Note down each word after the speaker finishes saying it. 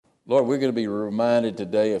Lord, we're going to be reminded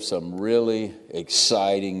today of some really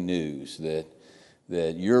exciting news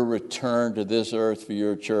that your return to this earth for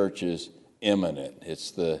your church is imminent.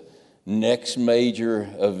 It's the next major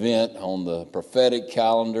event on the prophetic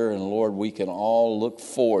calendar, and Lord, we can all look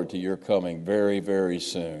forward to your coming very, very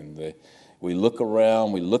soon. We look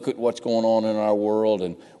around, we look at what's going on in our world,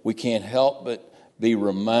 and we can't help but be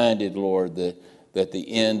reminded, Lord, that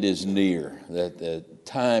the end is near, that the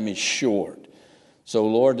time is short. So,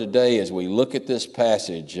 Lord, today as we look at this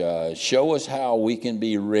passage, show us how we can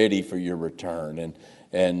be ready for your return,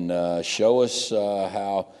 and show us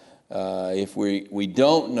how if we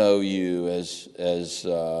don't know you as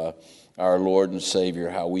our Lord and Savior,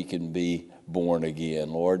 how we can be born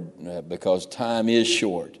again, Lord, because time is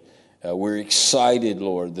short. We're excited,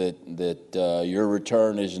 Lord, that your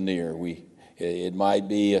return is near. It might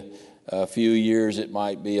be a few years, it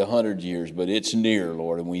might be 100 years, but it's near,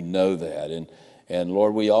 Lord, and we know that. And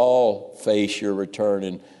Lord, we all face your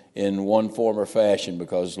return in one form or fashion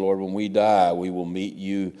because, Lord, when we die, we will meet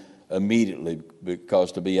you immediately,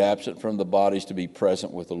 because to be absent from the body is to be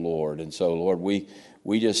present with the Lord. And so, Lord, we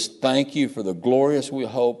just thank you for the glorious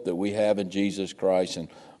hope that we have in Jesus Christ. And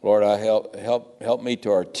Lord, help me to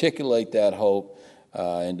articulate that hope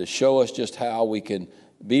and to show us just how we can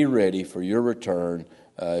be ready for your return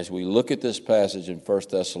as we look at this passage in 1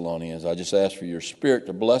 Thessalonians. I just ask for your Spirit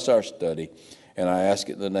to bless our study, and I ask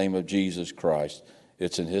it in the name of Jesus Christ.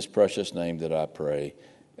 It's in his precious name that I pray.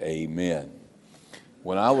 Amen.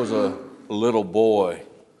 When I was a little boy,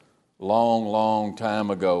 long time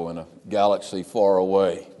ago in a galaxy far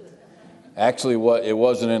away, actually it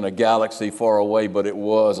wasn't in a galaxy far away, but it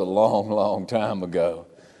was a long time ago.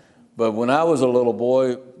 But when I was a little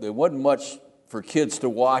boy, there wasn't much for kids to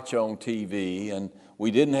watch on TV, and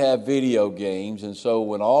we didn't have video games. And so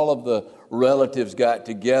when all of the relatives got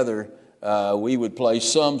together, we would play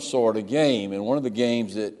some sort of game. And one of the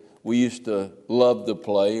games that we used to love to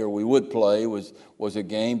play, or we would play, was a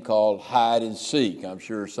game called hide and seek. I'm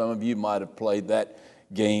sure some of you might have played that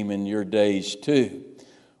game in your days too.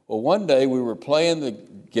 Well, one day we were playing the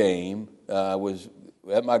game. Was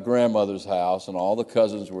at my grandmother's house, and all the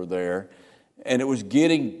cousins were there, and it was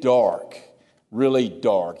getting dark, really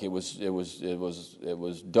dark. It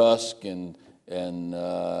was dusk, and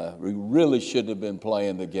we really shouldn't have been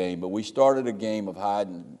playing the game. But we started a game of hide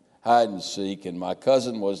and seek, and my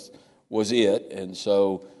cousin was it, and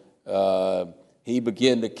so he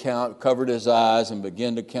began to count, covered his eyes, and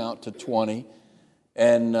began to count to 20.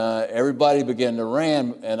 And everybody began to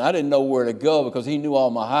run, and I didn't know where to go because he knew all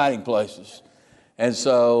my hiding places. And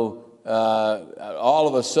so all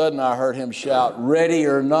of a sudden I heard him shout, "Ready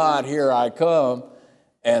or not, here I come."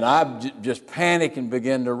 And I just panicked and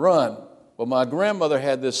began to run. Well, my grandmother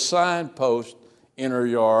had this signpost in her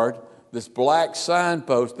yard, this black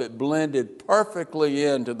signpost that blended perfectly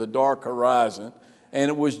into the dark horizon. And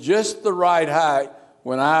it was just the right height.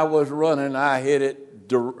 When I was running, I hit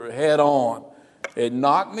it head on. It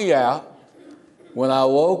knocked me out. When I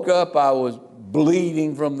woke up, I was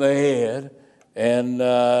bleeding from the head, and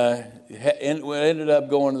we ended up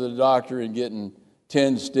going to the doctor and getting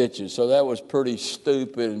 10 stitches. So that was pretty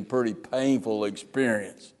stupid and pretty painful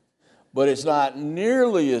experience. But it's not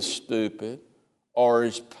nearly as stupid or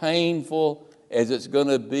as painful as it's going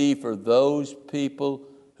to be for those people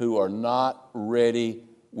who are not ready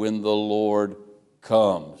when the Lord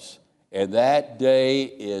comes. And that day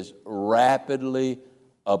is rapidly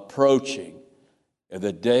approaching.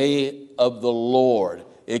 The day of the Lord.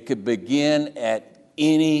 It could begin at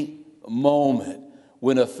any moment.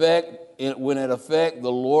 When in effect,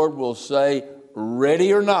 the Lord will say,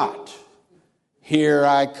 "Ready or not, here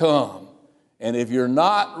I come." And if you're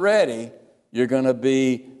not ready, you're going to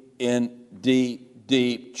be in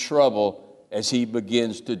deep trouble as he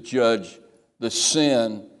begins to judge the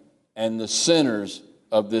sin and the sinners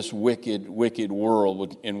of this wicked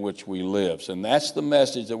world in which we live. And that's the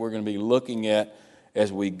message that we're going to be looking at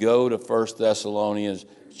as we go to 1 Thessalonians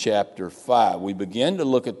chapter 5. We began to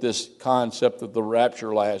look at this concept of the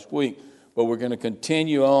rapture last week, but we're going to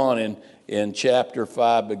continue on in chapter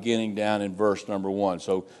 5, beginning down in verse number 1.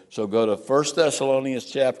 So go to 1 Thessalonians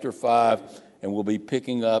chapter 5, and we'll be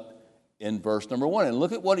picking up in verse number 1. And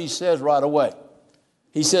look at what he says right away.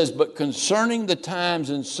 He says, "But concerning the times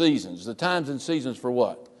and seasons," the times and seasons for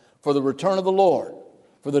what? For the return of the Lord,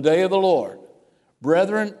 for the day of the Lord.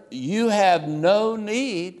 "Brethren, you have no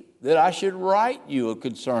need that I should write you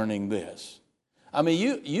concerning this." I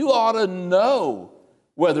mean, you ought to know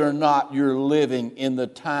whether or not you're living in the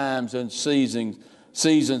times and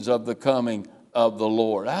seasons of the coming of the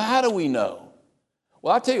Lord. How do we know?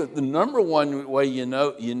 Well, I'll tell you, the number one way you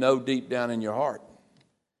know deep down in your heart.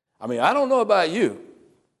 I mean, I don't know about you,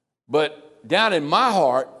 but down in my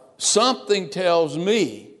heart, something tells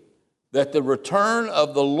me that the return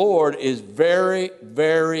of the Lord is very,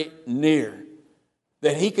 very near.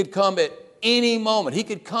 That he could come at any moment. He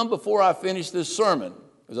could come before I finish this sermon.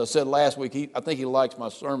 As I said last week, I think he likes my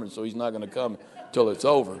sermon, so he's not going to come till it's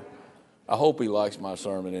over. I hope he likes my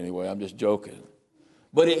sermon anyway. I'm just joking.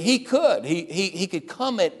 But he could. He could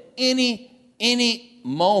come at any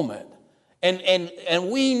moment. And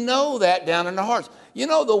we know that down in our hearts. You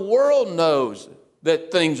know, the world knows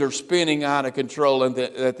that things are spinning out of control and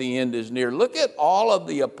that the end is near. Look at all of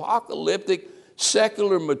the apocalyptic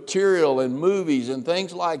secular material and movies and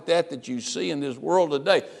things like that you see in this world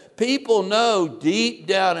today. People know deep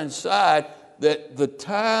down inside that the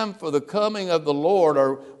time for the coming of the Lord,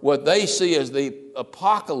 or what they see as the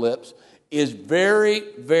apocalypse, is very,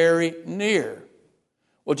 very near.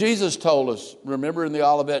 Well, Jesus told us, remember in the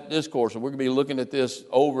Olivet Discourse, and we're going to be looking at this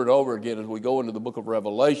over and over again as we go into the book of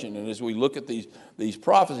Revelation and as we look at these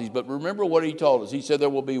prophecies, but remember what he told us. He said there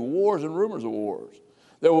will be wars and rumors of wars.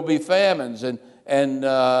 There will be famines and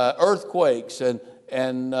earthquakes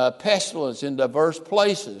and pestilence in diverse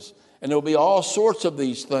places. And there will be all sorts of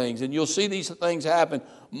these things. And you'll see these things happen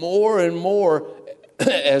more and more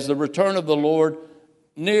as the return of the Lord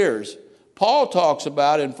nears. Paul talks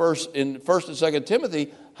about in 1 and 2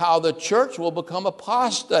 Timothy how the church will become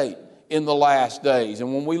apostate in the last days.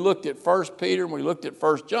 And when we looked at 1 Peter and we looked at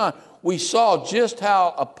 1 John, we saw just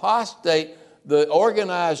how apostate the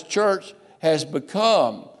organized church has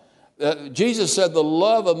become. Jesus said the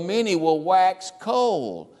love of many will wax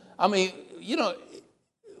cold. I mean, you know,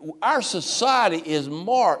 our society is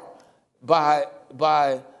marked by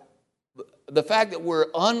the fact that we're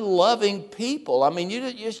unloving people. I mean,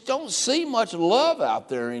 you just don't see much love out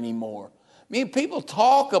there anymore. I mean, people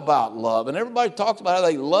talk about love, and everybody talks about how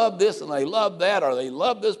they love this and they love that, or they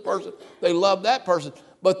love this person, they love that person.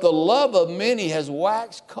 But the love of many has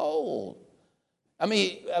waxed cold. I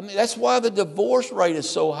mean, that's why the divorce rate is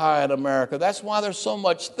so high in America. That's why there's so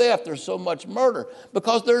much theft, there's so much murder,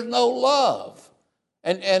 because there's no love.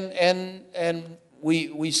 And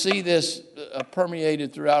we see this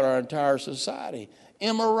permeated throughout our entire society.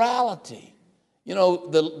 Immorality. You know,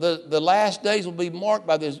 the last days will be marked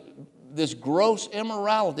by this gross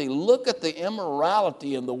immorality. Look at the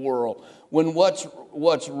immorality in the world when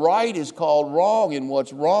what's right is called wrong and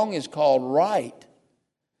what's wrong is called right.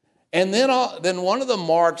 And then one of the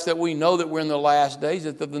marks that we know that we're in the last days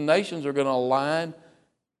is that the nations are going to align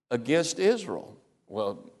against Israel.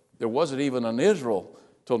 Well, there wasn't even an Israel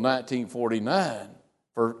till 1949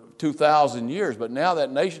 for 2,000 years, but now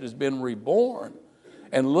that nation has been reborn.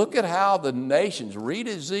 And look at how the nations, read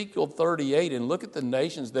Ezekiel 38 and look at the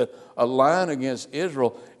nations that align against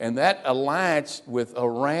Israel. And that alliance with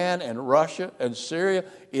Iran and Russia and Syria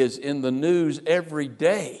is in the news every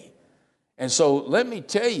day. And so let me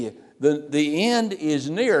tell you, the end is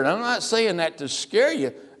near. And I'm not saying that to scare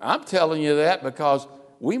you. I'm telling you that because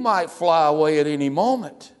we might fly away at any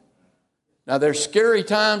moment. Now, there's scary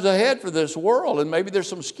times ahead for this world, and maybe there's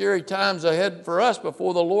some scary times ahead for us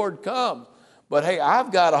before the Lord comes. But hey,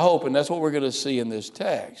 I've got a hope, and that's what we're going to see in this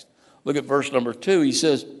text. Look at verse number 2. He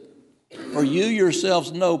says, "For you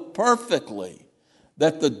yourselves know perfectly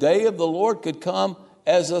that the day of the Lord could come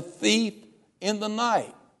as a thief in the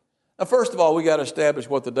night." Now, first of all, we got to establish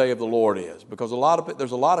what the day of the Lord is, because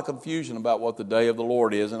there's a lot of confusion about what the day of the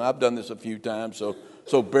Lord is, and I've done this a few times,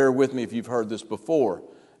 so bear with me if you've heard this before.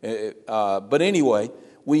 But anyway,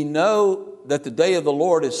 we know that the day of the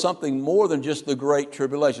Lord is something more than just the Great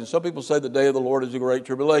Tribulation. Some people say the day of the Lord is the Great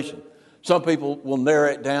Tribulation. Some people will narrow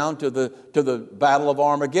it down to the Battle of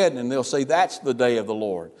Armageddon, and they'll say that's the day of the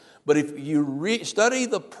Lord. But if you study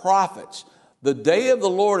the prophets, the day of the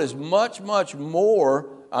Lord is much, much more.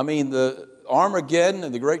 I mean, the Armageddon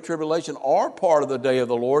and the Great Tribulation are part of the day of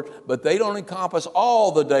the Lord, but they don't encompass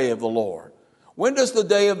all the day of the Lord. When does the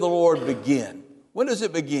day of the Lord begin? When does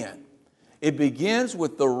it begin? It begins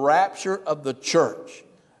with the rapture of the church.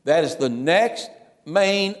 That is the next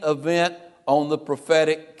main event on the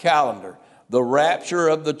prophetic calendar, the rapture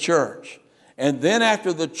of the church. And then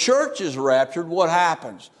after the church is raptured, what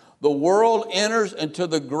happens? The world enters into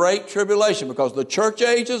the Great Tribulation because the church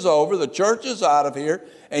age is over, the church is out of here,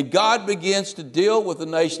 and God begins to deal with the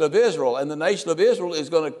nation of Israel. And the nation of Israel is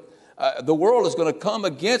going to, the world is going to come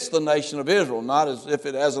against the nation of Israel, not as if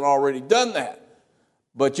it hasn't already done that.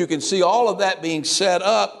 But you can see all of that being set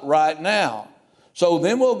up right now. So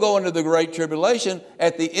then we'll go into the Great Tribulation.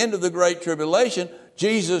 At the end of the Great Tribulation,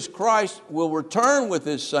 Jesus Christ will return with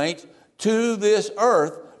his saints to this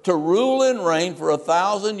earth to rule and reign for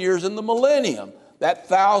 1,000 years in the millennium. That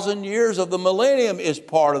 1,000 years of the millennium is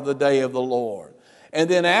part of the day of the Lord. And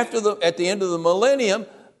then at the end of the millennium,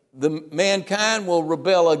 the mankind will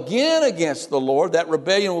rebel again against the Lord. That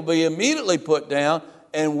rebellion will be immediately put down,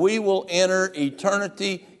 and we will enter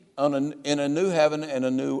eternity in a new heaven and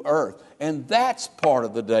a new earth. And that's part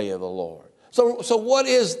of the day of the Lord. So what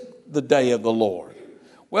is the day of the Lord?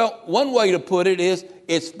 Well, one way to put it is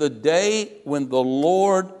it's the day when the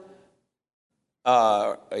Lord,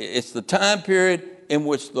 it's the time period in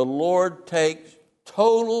which the Lord takes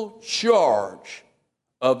total charge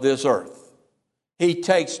of this earth. He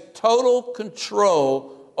takes total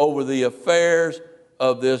control over the affairs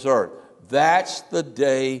of this earth. That's the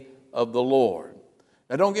day of the Lord.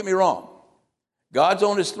 Now, don't get me wrong. God's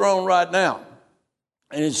on his throne right now.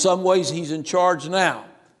 And in some ways, he's in charge now.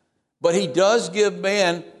 But he does give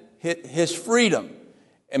man his freedom.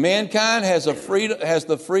 And mankind has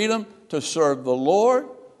the freedom to serve the Lord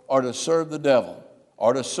or to serve the devil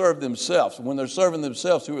or to serve themselves. When they're serving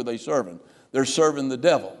themselves, who are they serving? They're serving the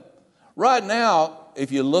devil. Right now,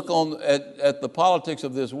 if you look at the politics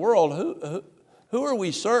of this world, who are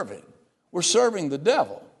we serving? We're serving the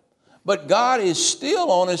devil. But God is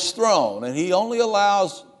still on his throne, and he only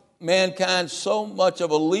allows mankind so much of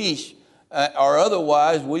a leash, or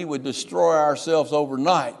otherwise we would destroy ourselves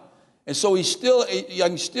overnight. And so I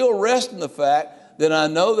can still rest in the fact that I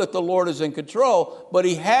know that the Lord is in control, but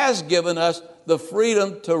he has given us the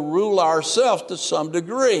freedom to rule ourselves to some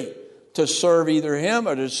degree, to serve either him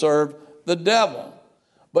or to serve the devil.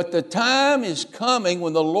 But the time is coming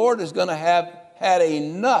when the Lord is going to have had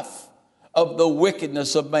enough of the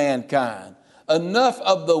wickedness of mankind, enough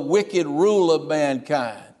of the wicked rule of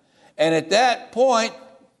mankind. And at that point,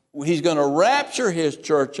 he's going to rapture his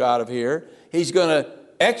church out of here. He's going to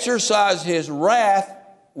exercise his wrath,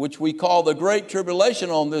 which we call the Great Tribulation,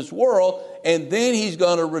 on this world, and then he's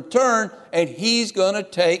going to return and he's going to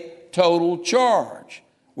take total charge.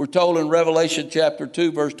 We're told in Revelation chapter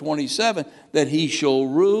 2, verse 27, that he shall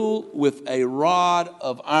rule with a rod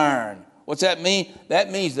of iron. What's that mean?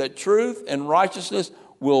 That means that truth and righteousness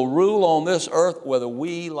will rule on this earth whether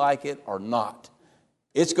we like it or not.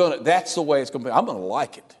 That's the way it's going to be. I'm going to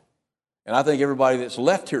like it. And I think everybody that's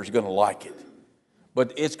left here is going to like it.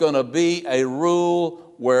 But it's going to be a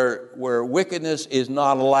rule where wickedness is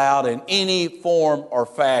not allowed in any form or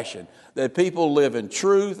fashion. That people live in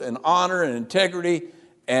truth and honor and integrity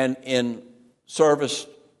and in service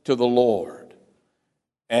to the Lord.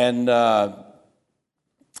 And that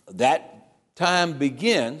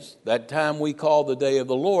time we call the day of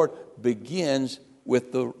the Lord, begins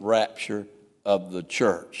with the rapture of the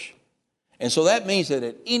church. And so that means that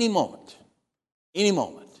at any moment,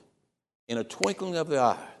 in a twinkling of the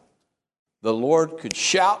eye, the Lord could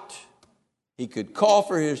shout, he could call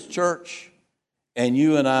for his church, and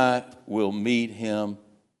you and I will meet him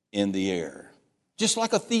in the air. Just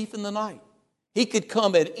like a thief in the night. He could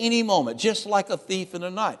come at any moment, just like a thief in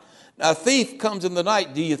the night. Now, a thief comes in the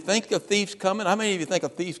night. Do you think a thief's coming? How many of you think a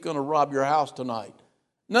thief's going to rob your house tonight?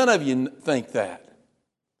 None of you think that.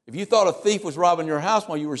 If you thought a thief was robbing your house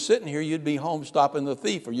while you were sitting here, you'd be home stopping the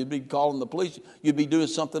thief, or you'd be calling the police. You'd be doing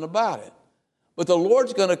something about it. But the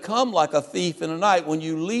Lord's going to come like a thief in the night when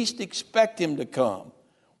you least expect him to come.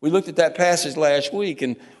 We looked at that passage last week,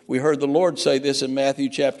 and we heard the Lord say this in Matthew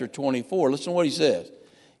chapter 24. Listen to what he says.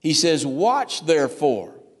 He says, "Watch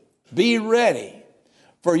therefore, be ready,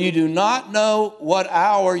 for you do not know what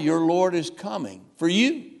hour your Lord is coming for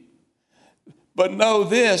you. But know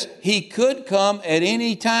this, he could come at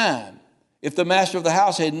any time. If the master of the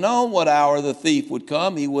house had known what hour the thief would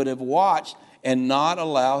come, he would have watched and not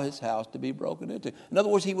allow his house to be broken into." In other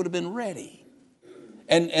words, he would have been ready.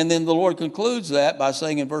 And then the Lord concludes that by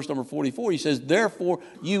saying in verse number 44, he says, "Therefore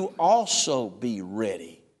you also be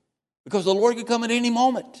ready." Because the Lord could come at any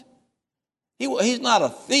moment. He's not a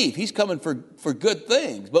thief. He's coming for good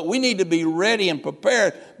things. But we need to be ready and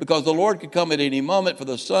prepared because the Lord could come at any moment. For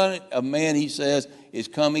the Son of Man, he says, is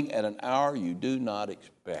coming at an hour you do not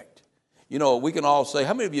expect. You know, we can all say,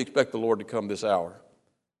 how many of you expect the Lord to come this hour?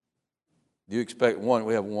 Do you expect one?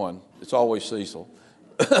 We have one. It's always Cecil.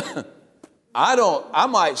 I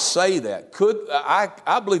might say that.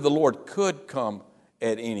 I believe the Lord could come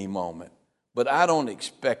at any moment. But I don't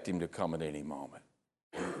expect him to come at any moment.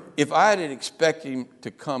 If I didn't expect him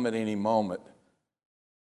to come at any moment,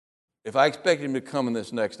 if I expected him to come in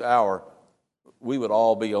this next hour, we would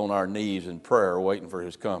all be on our knees in prayer waiting for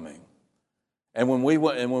his coming. And when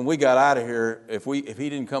we got out of here, if he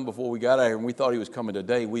didn't come before we got out of here and we thought he was coming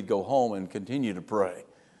today, we'd go home and continue to pray.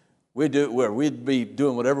 We'd be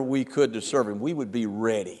doing whatever we could to serve him. We would be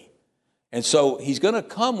ready. And so he's going to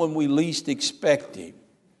come when we least expect him.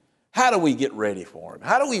 How do we get ready for him?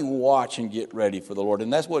 How do we watch and get ready for the Lord?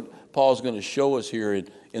 And that's what Paul's going to show us here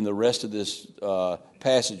in the rest of this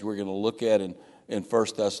passage we're going to look at in 1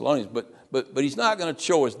 Thessalonians. But he's not going to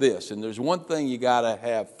show us this. And there's one thing you got to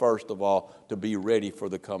have first of all to be ready for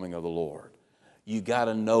the coming of the Lord. You got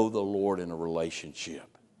to know the Lord in a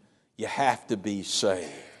relationship. You have to be saved.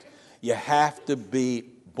 You have to be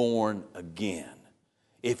born again.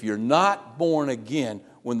 If you're not born again,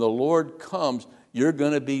 when the Lord comes, you're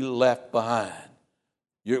going to be left behind.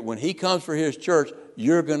 When he comes for his church,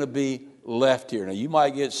 you're going to be left here. Now, you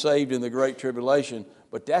might get saved in the Great Tribulation,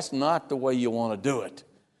 but that's not the way you want to do it.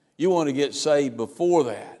 You want to get saved before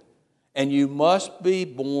that. And you must be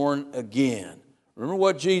born again. Remember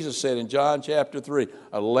what Jesus said in John chapter 3.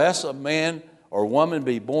 Unless a man or woman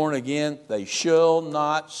be born again, they shall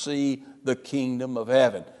not see the kingdom of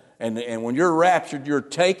heaven. And when you're raptured, you're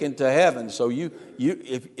taken to heaven. So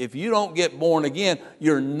if you don't get born again,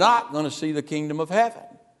 you're not going to see the kingdom of heaven.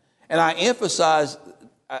 And I emphasize,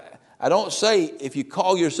 I don't say if you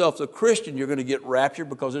call yourself a Christian, you're going to get raptured,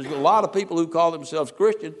 because there's a lot of people who call themselves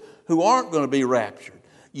Christian who aren't going to be raptured.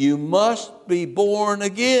 You must be born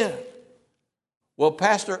again. Well,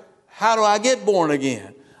 Pastor, how do I get born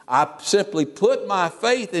again? I simply put my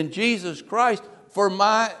faith in Jesus Christ for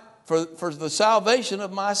the salvation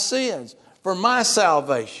of my sins, for my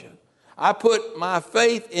salvation. I put my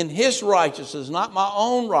faith in his righteousness, not my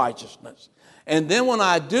own righteousness. And then when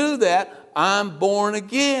I do that, I'm born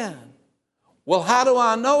again. Well, how do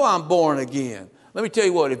I know I'm born again? Let me tell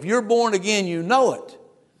you what, if you're born again, you know it.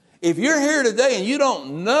 If you're here today and you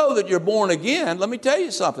don't know that you're born again, let me tell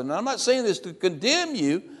you something. And I'm not saying this to condemn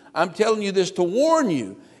you. I'm telling you this to warn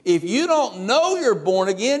you. If you don't know you're born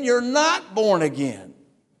again, you're not born again.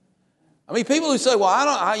 I mean, people who say, well,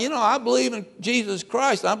 I believe in Jesus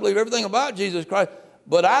Christ. I believe everything about Jesus Christ,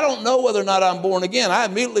 but I don't know whether or not I'm born again. I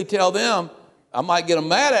immediately tell them, I might get them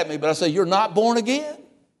mad at me, but I say, you're not born again.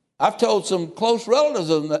 I've told some close relatives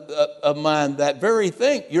of mine that very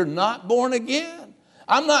thing. You're not born again.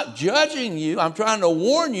 I'm not judging you. I'm trying to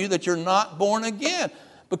warn you that you're not born again.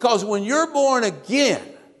 Because when you're born again,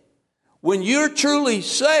 when you're truly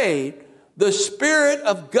saved, the Spirit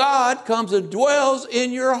of God comes and dwells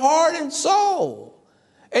in your heart and soul.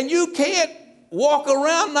 And you can't walk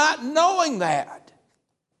around not knowing that.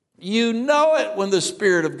 You know it when the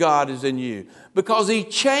Spirit of God is in you, because he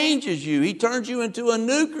changes you. He turns you into a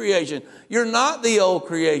new creation. You're not the old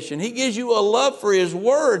creation. He gives you a love for his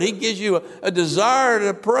word. He gives you a desire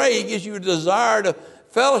to pray. He gives you a desire to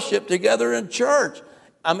fellowship together in church.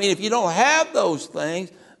 I mean, if you don't have those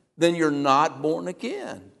things, then you're not born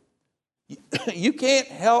again. You can't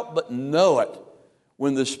help but know it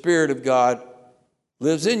when the Spirit of God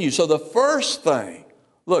lives in you. So the first thing,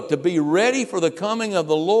 look, to be ready for the coming of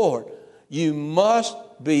the Lord, you must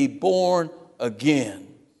be born again.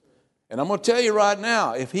 And I'm going to tell you right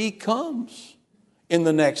now, if he comes in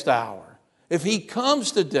the next hour, if he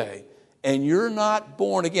comes today and you're not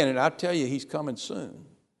born again, and I tell you, he's coming soon.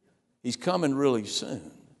 He's coming really soon.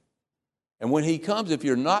 And when he comes, if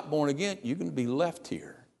you're not born again, you're going to be left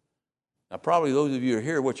here. Now, probably those of you who are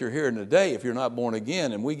here, what you're hearing today, if you're not born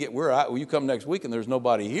again, and you come next week and there's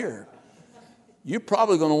nobody here, you're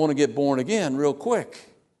probably going to want to get born again real quick.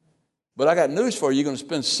 But I got news for you. You're going to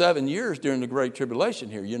spend 7 years during the Great Tribulation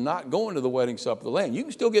here. You're not going to the wedding supper of the Lamb. You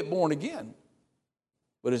can still get born again,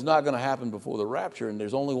 but it's not going to happen before the rapture, and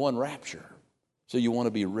there's only one rapture. So you want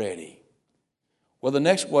to be ready. Well, the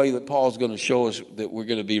next way that Paul's going to show us that we're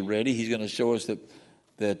going to be ready, he's going to show us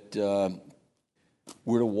that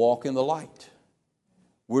we're to walk in the light.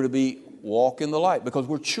 We're to walk in the light because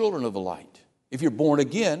we're children of the light. If you're born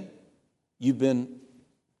again, you've been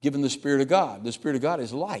given the Spirit of God. The Spirit of God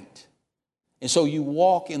is light. And so you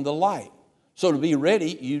walk in the light. So to be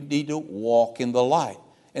ready, you need to walk in the light.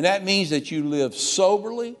 And that means that you live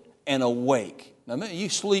soberly and awake. Now, you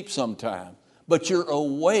sleep sometime, but you're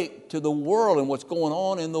awake to the world and what's going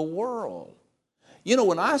on in the world. You know,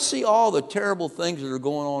 when I see all the terrible things that are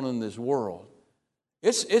going on in this world,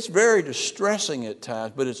 it's very distressing at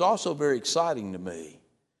times, but it's also very exciting to me.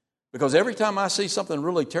 Because every time I see something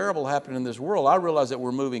really terrible happen in this world, I realize that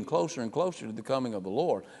we're moving closer and closer to the coming of the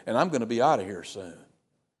Lord, and I'm going to be out of here soon.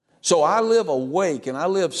 So I live awake and I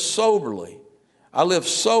live soberly.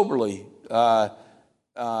 I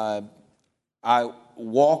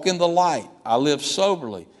walk in the light. I live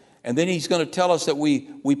soberly. And then he's going to tell us that we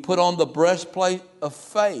put on the breastplate of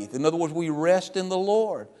faith. In other words, we rest in the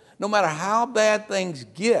Lord. No matter how bad things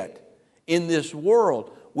get in this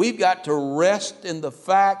world, we've got to rest in the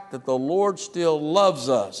fact that the Lord still loves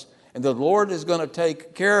us and the Lord is going to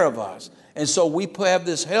take care of us. And so we have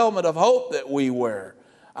this helmet of hope that we wear.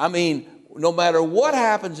 I mean, no matter what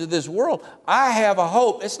happens in this world, I have a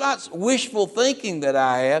hope. It's not wishful thinking that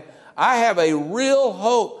I have. I have a real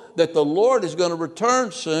hope that the Lord is going to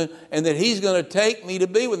return soon and that He's going to take me to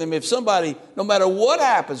be with Him. If somebody, no matter what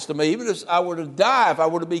happens to me, even if I were to die, if I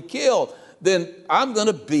were to be killed, then I'm going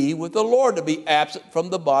to be with the Lord. To be absent from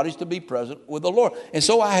the bodies, to be present with the Lord. And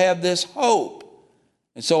so I have this hope.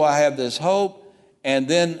 And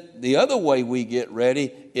then the other way we get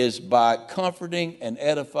ready is by comforting and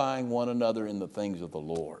edifying one another in the things of the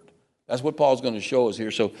Lord. That's what Paul's going to show us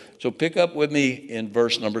here. So pick up with me in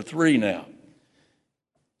verse number 3 now.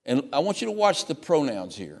 And I want you to watch the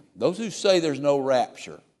pronouns here. Those who say there's no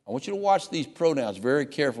rapture, I want you to watch these pronouns very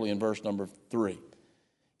carefully in verse number 3.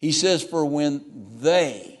 He says, for when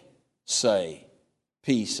they say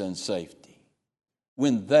peace and safety.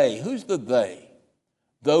 When they, who's the they?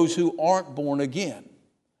 Those who aren't born again.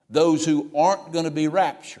 Those who aren't going to be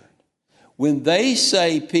raptured. When they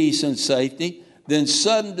say peace and safety, then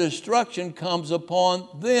sudden destruction comes upon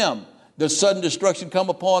them. Does sudden destruction come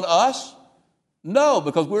upon us? No,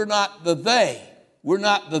 because we're not the they. We're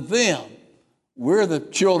not the them. We're the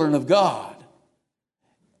children of God.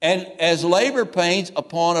 And as labor pains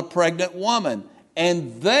upon a pregnant woman.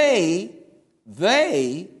 And they,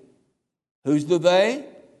 who's the they?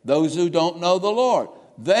 Those who don't know the Lord.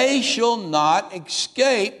 They shall not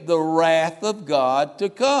escape the wrath of God to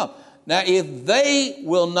come. Now, if they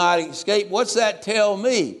will not escape, what's that tell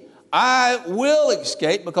me? I will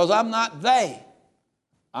escape because I'm not they.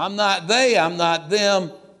 I'm not they, I'm not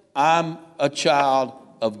them. I'm a child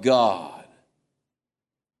of God.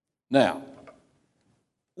 Now,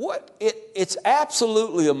 it's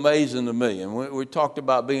absolutely amazing to me, and we talked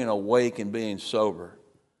about being awake and being sober.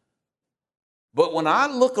 But when I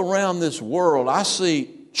look around this world, I see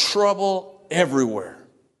trouble everywhere.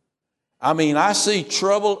 I mean, I see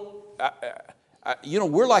trouble.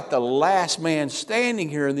 We're like the last man standing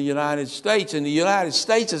here in the United States, and the United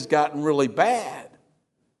States has gotten really bad.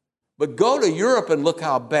 But go to Europe and look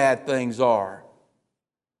how bad things are.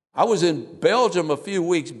 I was in Belgium a few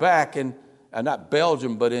weeks back, and not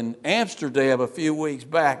Belgium, but in Amsterdam a few weeks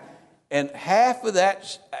back, and half of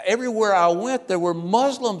that, everywhere I went, there were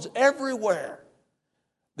Muslims everywhere.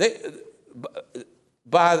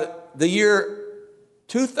 By the year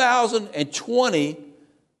 2020,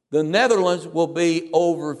 the Netherlands will be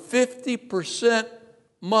over 50%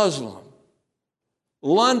 Muslim.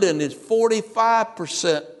 London is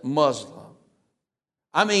 45% Muslim.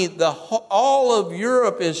 I mean, all of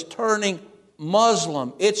Europe is turning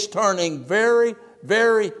Muslim. It's turning very,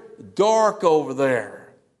 very dark over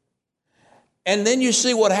there. And then you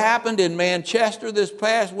see what happened in Manchester this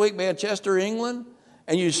past week, Manchester, England,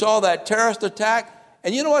 and you saw that terrorist attack.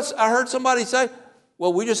 And you know what I heard somebody say?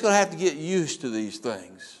 Well, we're just going to have to get used to these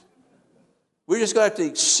things. We're just going to have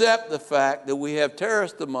to accept the fact that we have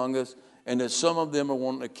terrorists among us and that some of them are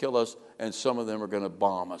wanting to kill us and some of them are going to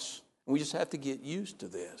bomb us. And we just have to get used to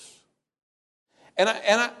this.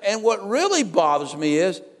 And what really bothers me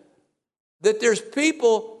is that there's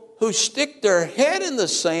people who stick their head in the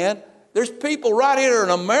sand. There's people right here in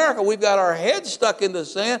America, we've got our heads stuck in the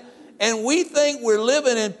sand, and we think we're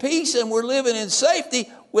living in peace and we're living in safety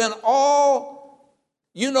when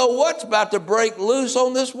you know what's about to break loose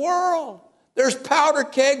on this world. There's powder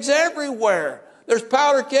kegs everywhere. There's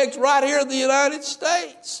powder kegs right here in the United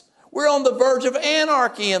States. We're on the verge of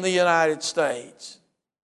anarchy in the United States.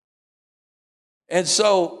 And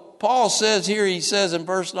so Paul says here, he says in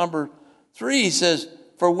verse number 3, he says,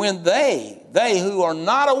 for when they who are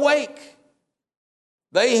not awake,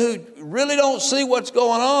 they who really don't see what's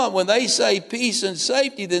going on, when they say peace and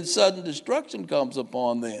safety, then sudden destruction comes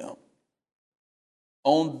upon them.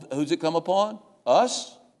 Who's it come upon?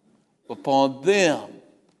 Us? Upon them.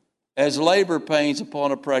 As labor pains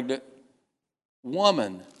upon a pregnant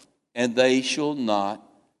woman, and they shall not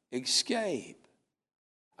escape.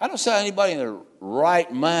 I don't see how anybody in their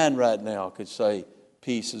right mind right now could say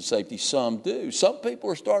peace and safety. Some do. Some people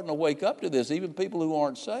are starting to wake up to this, even people who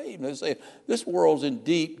aren't saved. They say, this world's in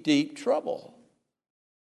deep, deep trouble.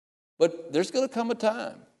 But there's going to come a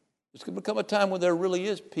time. There's going to come a time when there really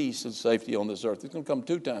is peace and safety on this earth. It's going to come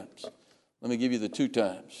 2 times. Let me give you the 2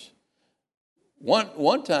 times.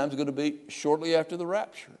 One time is going to be shortly after the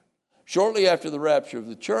rapture. Shortly after the rapture of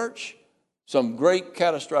the church, some great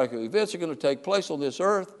catastrophic events are going to take place on this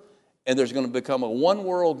earth, and there's going to become a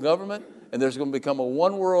one-world government, and there's going to become a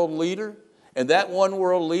one-world leader, and that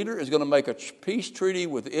one-world leader is going to make a peace treaty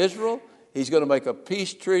with Israel. He's going to make a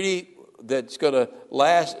peace treaty that's going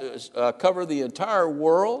to cover the entire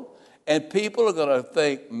world, and people are going to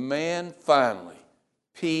think, man, finally,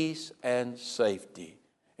 peace and safety.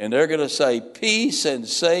 And they're going to say, peace and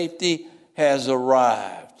safety has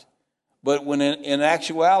arrived. But when in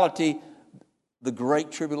actuality, the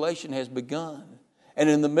Great Tribulation has begun. And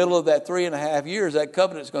in the middle of that 3.5 years, that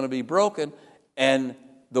covenant is going to be broken, and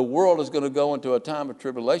the world is going to go into a time of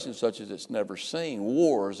tribulation such as it's never seen.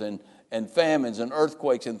 Wars and famines and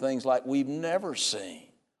earthquakes and things like we've never seen.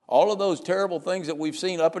 All of those terrible things that we've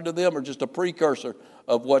seen up until them are just a precursor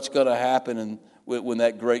of what's going to happen when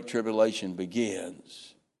that Great Tribulation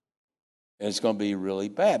begins. And it's going to be really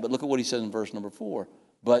bad. But look at what he says in verse number 4.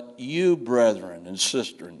 But you, brethren and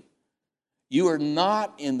sisters, you are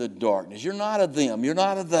not in the darkness. You're not of them. You're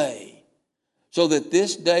not of they. So that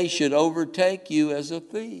this day should overtake you as a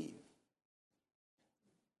thief.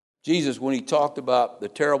 Jesus, when he talked about the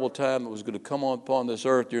terrible time that was going to come upon this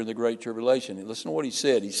earth during the Great Tribulation, listen to what he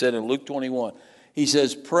said. He said in Luke 21, he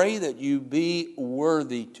says, pray that you be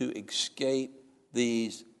worthy to escape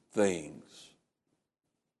these things.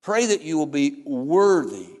 Pray that you will be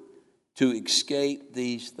worthy to escape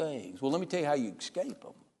these things. Well, let me tell you how you escape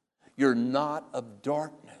them. You're not of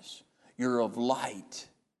darkness. You're of light.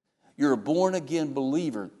 You're a born-again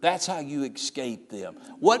believer. That's how you escape them.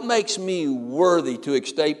 What makes me worthy to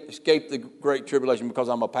escape the Great Tribulation? Because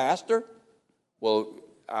I'm a pastor? Well,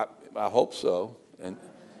 I hope so.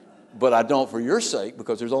 But I don't for your sake,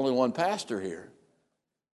 because there's only one pastor here.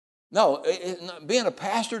 No, being a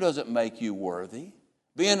pastor doesn't make you worthy.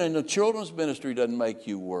 Being in the children's ministry doesn't make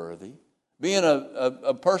you worthy. Being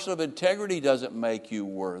a person of integrity doesn't make you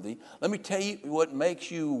worthy. Let me tell you what makes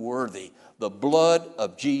you worthy. The blood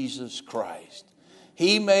of Jesus Christ.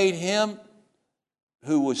 He made him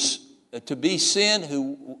who was to be sin,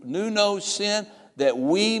 who knew no sin, that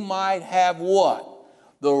we might have what?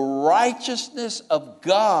 The righteousness of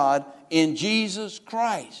God in Jesus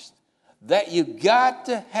Christ. That you got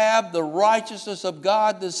to have the righteousness of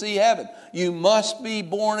God to see heaven. You must be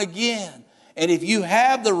born again. And if you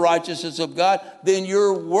have the righteousness of God, then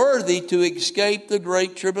you're worthy to escape the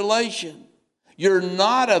Great Tribulation. You're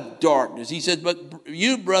not of darkness. He said, but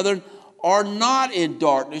you, brethren, are not in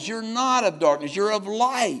darkness. You're not of darkness. You're of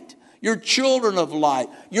light. You're children of light.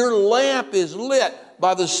 Your lamp is lit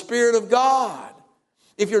by the Spirit of God.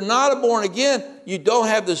 If you're not a born again, you don't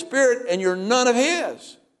have the Spirit and you're none of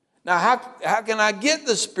His. Now, how can I get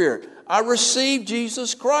the Spirit? I receive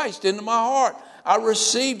Jesus Christ into my heart. I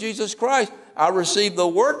receive Jesus Christ. I receive the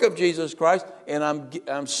work of Jesus Christ, and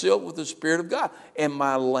I'm sealed with the Spirit of God. And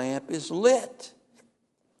my lamp is lit.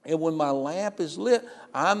 And when my lamp is lit,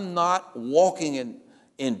 I'm not walking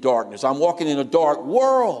in darkness. I'm walking in a dark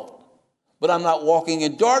world. But I'm not walking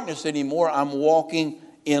in darkness anymore. I'm walking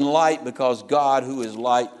in light because God, who is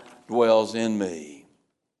light, dwells in me.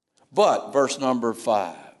 But, verse number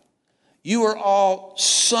 5, you are all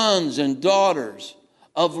sons and daughters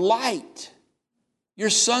of light. You're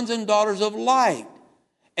sons and daughters of light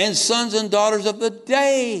and sons and daughters of the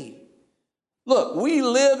day. Look, we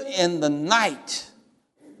live in the night.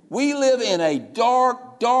 We live in a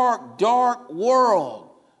dark, dark, dark world.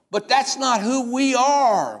 But that's not who we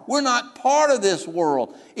are. We're not part of this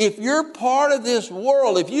world. If you're part of this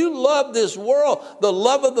world, if you love this world, the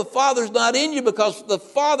love of the Father is not in you because the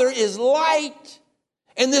Father is light.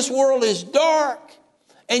 And this world is dark.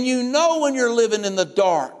 And you know when you're living in the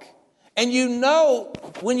dark. And you know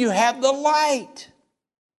when you have the light.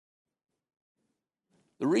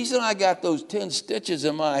 The reason I got those 10 stitches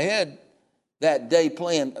in my head that night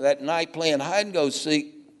playing hide and go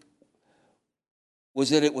seek was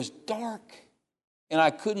that it was dark. And I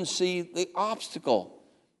couldn't see the obstacle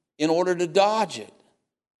in order to dodge it.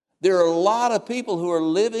 There are a lot of people who are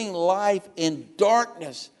living life in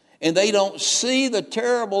darkness. And they don't see the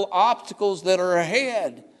terrible obstacles that are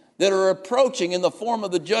ahead, that are approaching in the form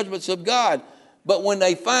of the judgments of God. But when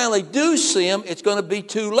they finally do see them, it's going to be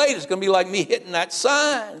too late. It's going to be like me hitting that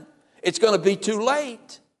sign. It's going to be too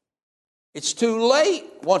late. It's too late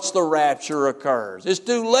once the rapture occurs. It's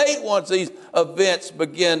too late once these events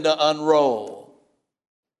begin to unroll.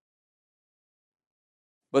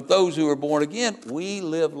 But those who are born again, we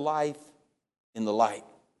live life in the light.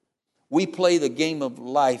 We play the game of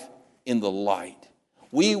life in the light.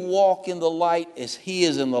 We walk in the light as He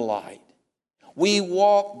is in the light. We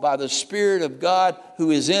walk by the Spirit of God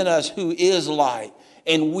who is in us, who is light.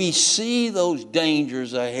 And we see those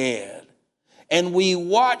dangers ahead. And we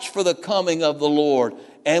watch for the coming of the Lord.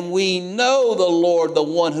 And we know the Lord, the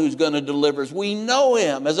one who's going to deliver us. We know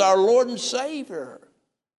Him as our Lord and Savior.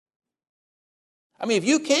 I mean, if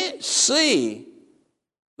you can't see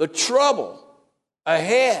the trouble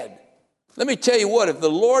ahead, let me tell you what, if the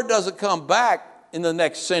Lord doesn't come back in the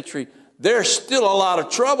next century, there's still a lot of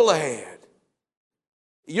trouble ahead.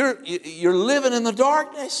 You're living in the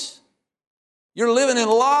darkness. You're living in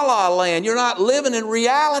la-la land. You're not living in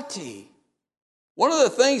reality. One of the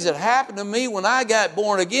things that happened to me when I got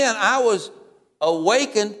born again, I was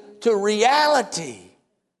awakened to reality.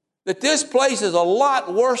 That this place is a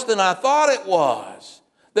lot worse than I thought it was.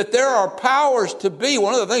 That there are powers to be.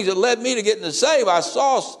 One of the things that led me to getting saved, I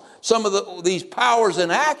saw some of these powers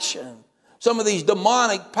in action. Some of these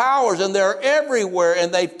demonic powers, and they're everywhere,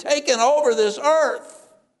 and they've taken over this earth.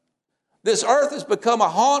 This earth has become a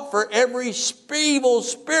haunt for every evil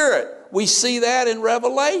spirit. We see that in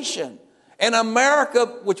Revelation. And America,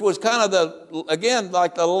 which was kind of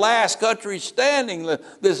like the last country standing,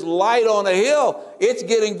 this light on a hill, it's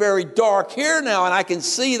getting very dark here now, and I can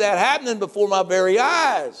see that happening before my very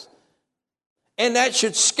eyes. And that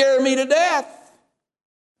should scare me to death.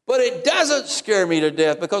 But it doesn't scare me to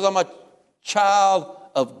death because I'm a child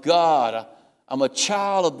of God. I'm a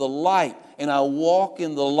child of the light, and I walk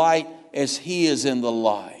in the light as He is in the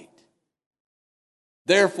light.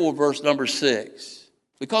 Therefore, verse number 6,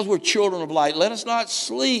 because we're children of light, let us not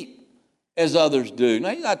sleep as others do. Now,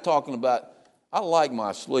 he's not talking about, I like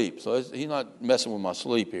my sleep, so he's not messing with my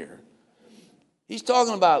sleep here. He's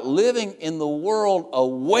talking about living in the world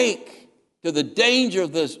awake to the dangers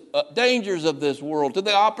of this world, to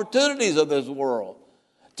the opportunities of this world,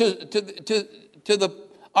 to the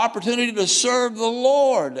opportunity to serve the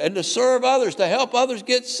Lord and to serve others, to help others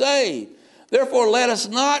get saved. Therefore, let us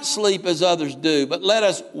not sleep as others do, but let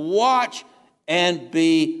us watch and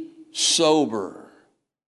be sober.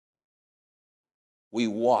 We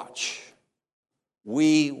watch.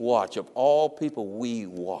 We watch. Of all people, we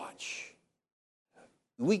watch.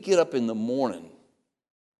 We get up in the morning,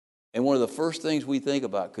 and one of the first things we think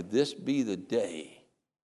about, could this be the day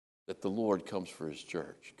that the Lord comes for His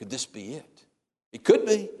church? Could this be it? It could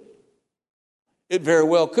be. It very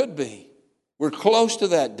well could be. We're close to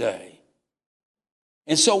that day.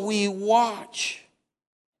 And so we watch.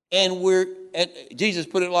 And Jesus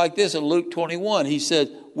put it like this in Luke 21. He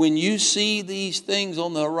said, when you see these things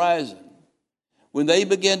on the horizon, when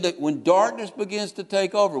darkness begins to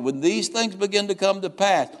take over, when these things begin to come to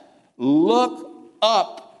pass, look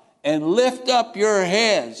up and lift up your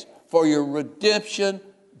heads, for your redemption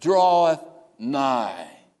draweth nigh.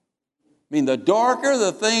 I mean, the darker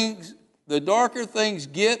things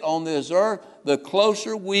get on this earth, the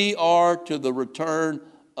closer we are to the return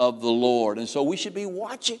of the Lord. And so we should be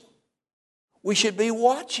watching. We should be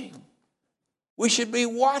watching. We should be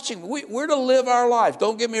watching. We're to live our life.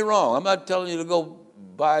 Don't get me wrong. I'm not telling you to go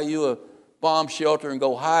buy you a bomb shelter and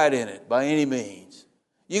go hide in it by any means.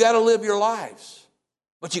 You got to live your lives.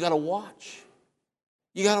 But you got to watch.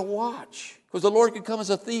 You got to watch. Because the Lord could come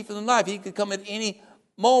as a thief in the night. He could come at any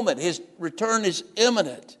moment. His return is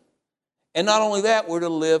imminent. And not only that, we're to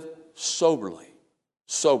live soberly.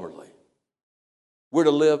 Soberly. We're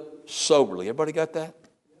to live soberly. Everybody got that?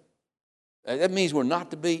 That means we're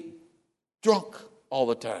not to be drunk all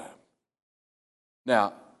the time.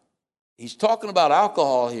 Now, he's talking about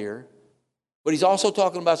alcohol here, but he's also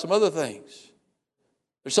talking about some other things.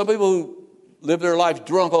 There's some people who live their life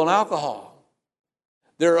drunk on alcohol.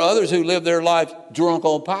 There are others who live their life drunk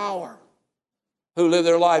on power, who live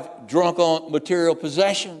their life drunk on material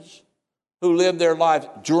possessions, who live their life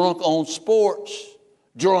drunk on sports,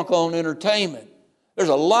 drunk on entertainment. There's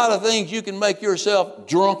a lot of things you can make yourself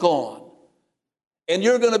drunk on. And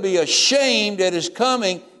you're going to be ashamed at His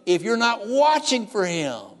coming if you're not watching for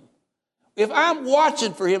Him. If I'm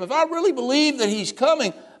watching for Him, if I really believe that He's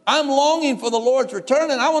coming, I'm longing for the Lord's return,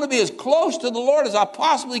 and I want to be as close to the Lord as I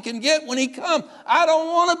possibly can get when He comes. I don't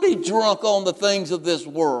want to be drunk on the things of this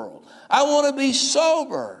world. I want to be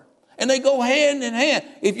sober. And they go hand in hand.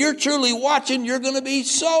 If you're truly watching, you're going to be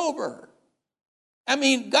sober. I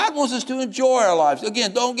mean, God wants us to enjoy our lives.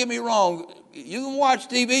 Again, don't get me wrong. You can watch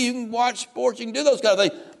TV, you can watch sports, you can do those kind of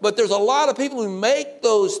things. But there's a lot of people who make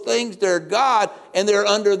those things their God, and they're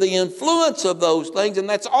under the influence of those things, and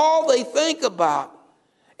that's all they think about.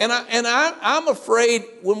 And I'm afraid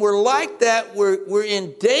when we're like that, we're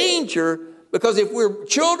in danger, because if we're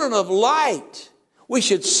children of light, we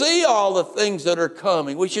should see all the things that are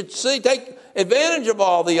coming. We should take advantage of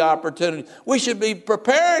all the opportunities. We should be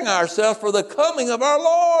preparing ourselves for the coming of our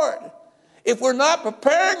Lord. If we're not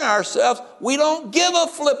preparing ourselves, we don't give a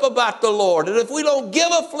flip about the Lord. And if we don't give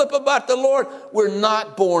a flip about the Lord, we're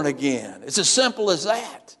not born again. It's as simple as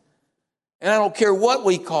that. And I don't care what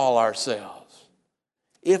we call ourselves.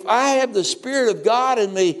 If I have the Spirit of God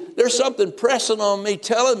in me, there's something pressing on me,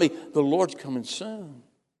 telling me the Lord's coming soon.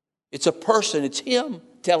 It's a person. It's Him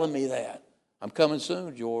telling me that. I'm coming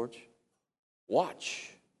soon, George. Watch.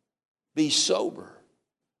 Be sober.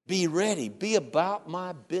 Be ready. Be about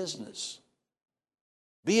my business.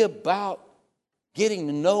 Be about getting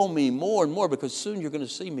to know me more and more, because soon you're going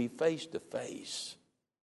to see me face to face.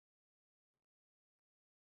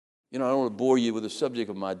 You know, I don't want to bore you with the subject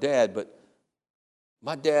of my dad, but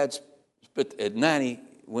my dad, at 90,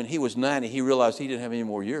 when he was 90, he realized he didn't have any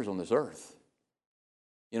more years on this earth.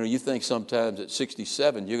 You know, you think sometimes at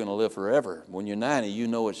 67 you're going to live forever. When you're 90, you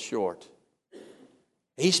know it's short.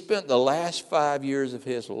 He spent the last 5 years of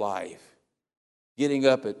his life getting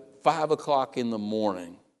up at 5 o'clock in the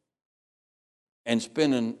morning and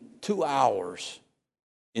spending 2 hours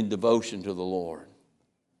in devotion to the Lord.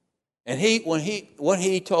 And what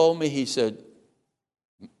he told me, he said,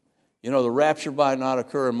 you know, the rapture might not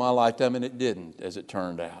occur in my lifetime, and it didn't, as it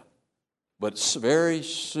turned out. But very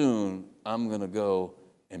soon, I'm going to go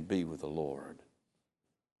and be with the Lord.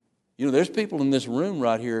 You know, there's people in this room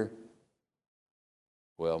right here,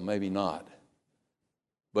 well, maybe not,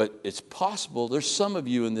 but it's possible there's some of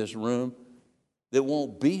you in this room that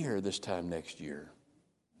won't be here this time next year.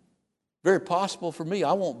 Very possible for me,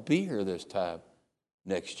 I won't be here this time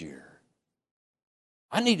next year.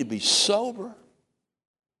 I need to be sober.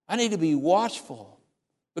 I need to be watchful,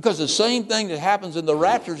 because the same thing that happens in the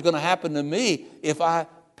rapture is going to happen to me if I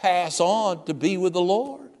pass on to be with the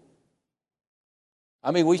Lord. I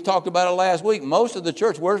mean, we talked about it last week. Most of the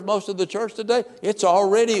church, where's most of the church today? It's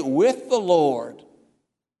already with the Lord.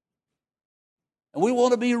 And we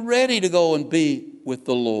want to be ready to go and be with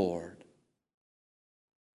the Lord.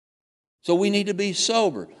 So we need to be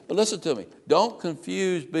sober. But listen to me. Don't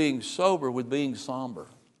confuse being sober with being somber.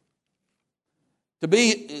 To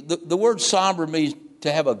be, the word somber means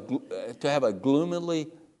to have a gloomily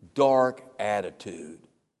dark attitude.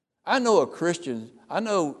 I know of Christians, I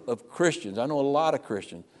know a lot of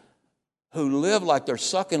Christians who live like they're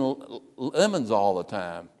sucking lemons all the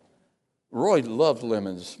time. Roy loves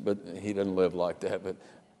lemons, but he doesn't live like that. But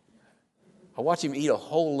I watch him eat a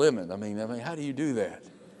whole lemon. I mean, how do you do that?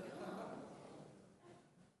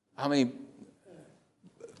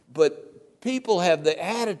 But people have the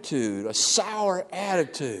attitude, a sour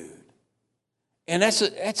attitude. And that's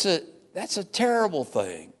a terrible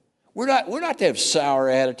thing. We're not to have sour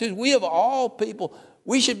attitudes. We of all people,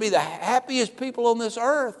 we should be the happiest people on this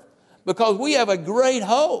earth, because we have a great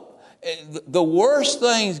hope. The worse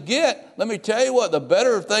things get, let me tell you what, the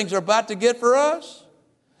better things are about to get for us.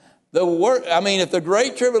 If the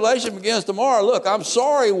great tribulation begins tomorrow, look, I'm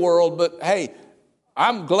sorry, world, but hey,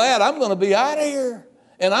 I'm glad I'm going to be out of here.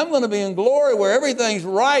 And I'm going to be in glory where everything's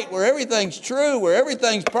right, where everything's true, where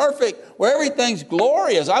everything's perfect, where everything's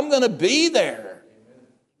glorious. I'm going to be there.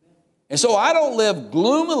 And so I don't live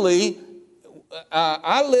gloomily.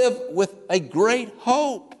 I live with a great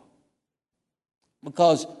hope.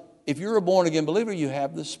 Because if you're a born-again believer, you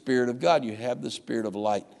have the Spirit of God. You have the Spirit of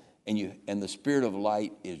light. And the Spirit of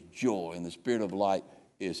light is joy. And the Spirit of light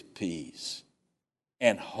is peace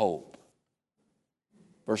and hope.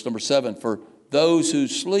 Verse number 7, for those who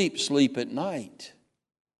sleep, sleep at night.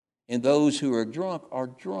 And those who are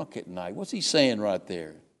drunk at night. What's he saying right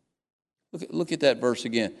there? Look at that verse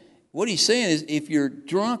again. What he's saying is, if you're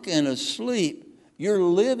drunk and asleep, you're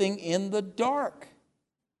living in the dark.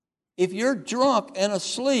 If you're drunk and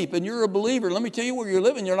asleep and you're a believer, let me tell you where you're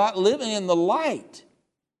living. You're not living in the light.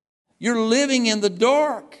 You're living in the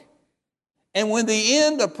dark. And when the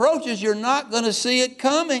end approaches, you're not going to see it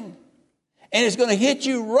coming. And it's going to hit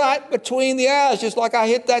you right between the eyes, just like I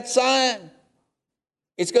hit that sign.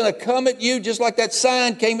 It's going to come at you just like that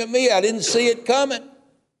sign came at me. I didn't see it coming.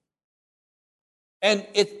 And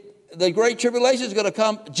the Great Tribulation is going to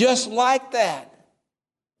come just like that.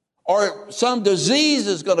 Or some disease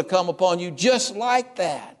is going to come upon you just like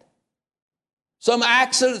that. Some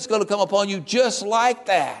accident is going to come upon you just like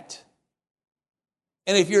that.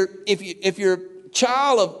 And if you're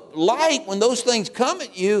child of light, when those things come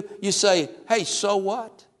at you, you say, hey, so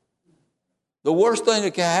what? The worst thing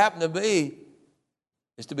that can happen to me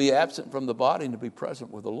is to be absent from the body and to be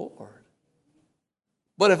present with the Lord.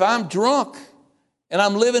 But if I'm drunk and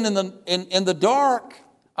I'm living in the dark,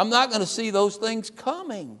 I'm not going to see those things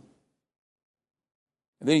coming.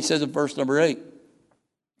 And then he says in verse number 8,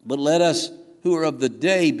 but let us who are of the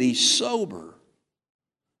day be sober,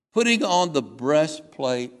 putting on the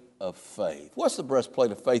breastplate of faith. What's the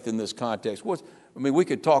breastplate of faith in this context? We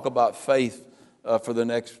could talk about faith for the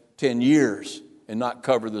next 10 years and not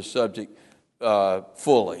cover the subject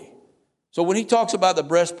fully. So when he talks about the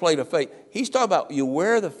breastplate of faith, he's talking about you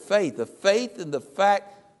wear the faith in the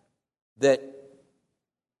fact that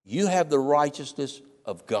you have the righteousness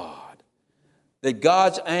of God, that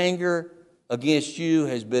God's anger against you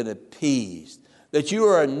has been appeased, that you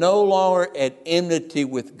are no longer at enmity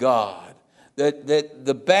with God, that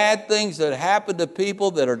the bad things that happen to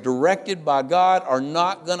people that are directed by God are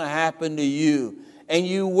not going to happen to you. And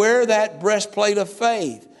you wear that breastplate of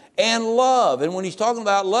faith and love. And when he's talking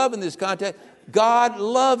about love in this context, God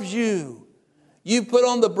loves you. You put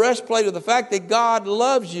on the breastplate of the fact that God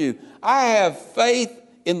loves you. I have faith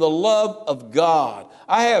in the love of God.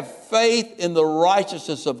 I have faith in the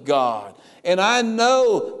righteousness of God. And I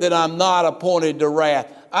know that I'm not appointed to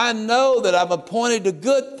wrath. I know that I'm appointed to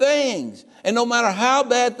good things. And no matter how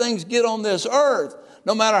bad things get on this earth,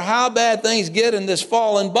 no matter how bad things get in this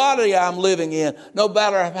fallen body I'm living in, no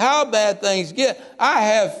matter how bad things get, I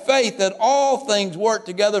have faith that all things work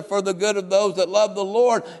together for the good of those that love the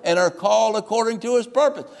Lord and are called according to His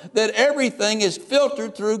purpose. That everything is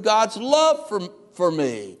filtered through God's love for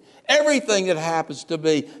me. Everything that happens to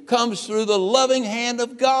me comes through the loving hand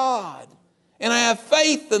of God. And I have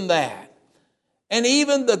faith in that. And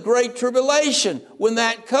even the great tribulation, when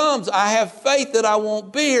that comes, I have faith that I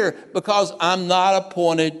won't be here because I'm not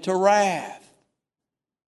appointed to wrath.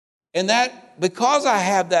 And that, because I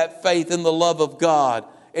have that faith in the love of God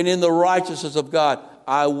and in the righteousness of God,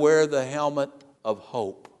 I wear the helmet of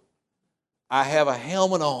hope. I have a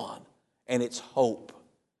helmet on, and it's hope.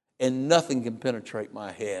 And nothing can penetrate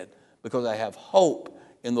my head because I have hope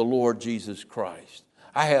in the Lord Jesus Christ.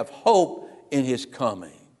 I have hope in His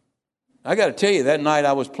coming. I got to tell you, that night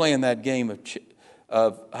I was playing that game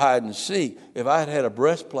of hide and seek. If I had had a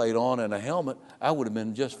breastplate on and a helmet, I would have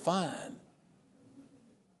been just fine.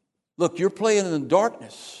 Look, you're playing in the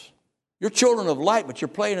darkness. You're children of light, but you're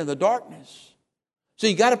playing in the darkness. So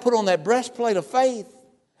you got to put on that breastplate of faith.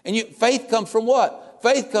 And faith comes from what?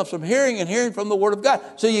 Faith comes from hearing, and hearing from the Word of God.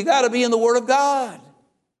 So you got to be in the Word of God.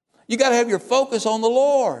 You got to have your focus on the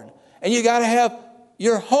Lord. And you got to have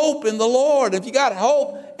your hope in the Lord. If you got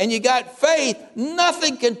hope and you got faith,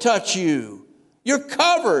 nothing can touch you. You're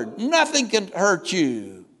covered. Nothing can hurt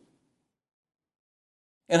you.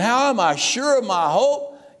 And how am I sure of my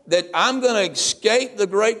hope? That I'm going to escape the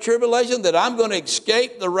great tribulation, that I'm going to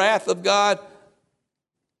escape the wrath of God.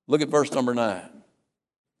 Look at verse number 9.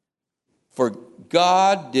 For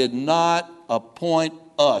God did not appoint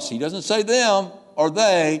us. He doesn't say them or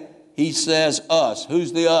they. He says us.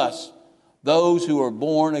 Who's the us? Those who are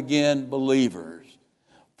born again believers.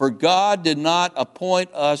 For God did not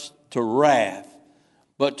appoint us to wrath,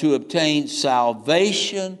 but to obtain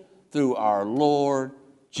salvation through our Lord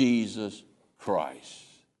Jesus Christ.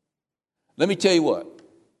 Let me tell you what.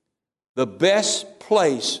 The best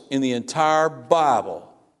place in the entire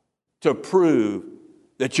Bible to prove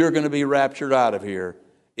that you're going to be raptured out of here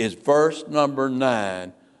is verse number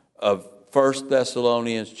 9 of 1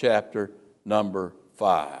 Thessalonians chapter number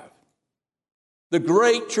 5. The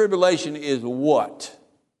great tribulation is what?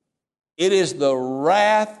 It is the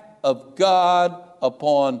wrath of God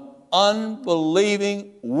upon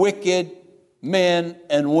unbelieving, wicked men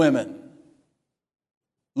and women.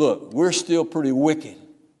 Look, we're still pretty wicked,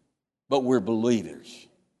 but we're believers.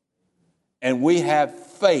 And we have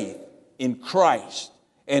faith in Christ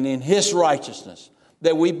and in His righteousness,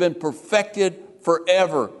 that we've been perfected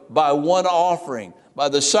forever by one offering, by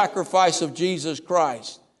the sacrifice of Jesus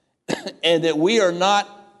Christ, and that we are not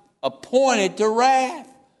appointed to wrath.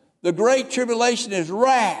 The great tribulation is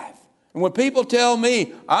wrath. And when people tell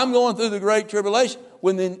me I'm going through the great tribulation,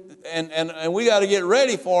 and we got to get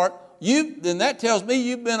ready for it, then that tells me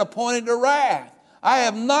you've been appointed to wrath. I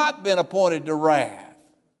have not been appointed to wrath,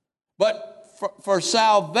 but for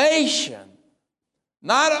salvation,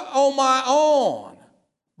 not on my own,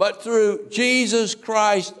 but through Jesus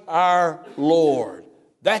Christ our Lord.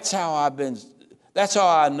 That's how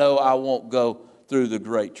I know I won't go through the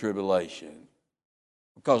great tribulation.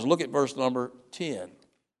 Because look at verse number 10.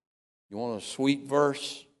 You want a sweet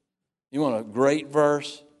verse? You want a great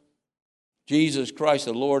verse? Jesus Christ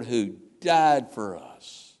the Lord, who died for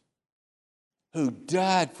us. Who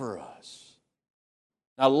died for us.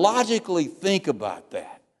 Now logically think about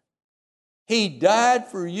that. He died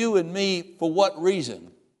for you and me for what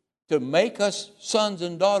reason? To make us sons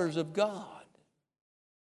and daughters of God.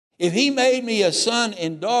 If He made me a son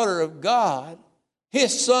and daughter of God,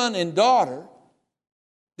 His son and daughter,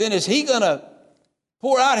 then is He going to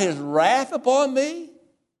pour out His wrath upon me?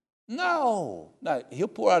 No. Now, He'll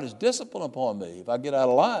pour out His discipline upon me if I get out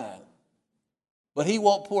of line. But He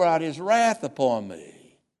won't pour out His wrath upon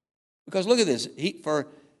me. Because look at this.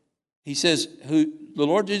 He says, the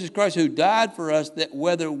Lord Jesus Christ, who died for us, that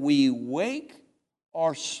whether we wake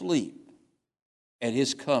or sleep at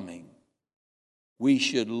His coming, we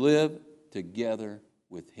should live together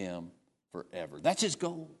with Him forever. That's His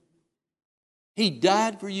goal. He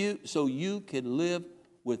died for you so you can live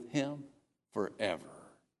with him forever.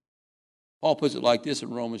 Paul puts it like this in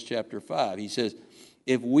Romans chapter 5. He says,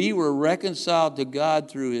 if we were reconciled to God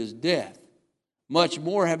through his death, much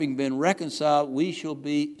more having been reconciled, we shall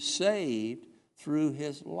be saved through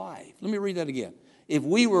his life. Let me read that again. If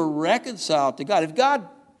we were reconciled to God, if God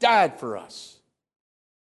died for us,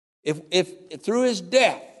 if through his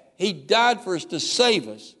death he died for us to save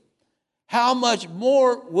us, how much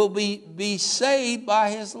more will we be saved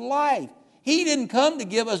by his life? He didn't come to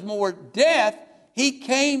give us more death. He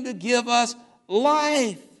came to give us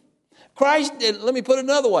life. Christ did, let me put it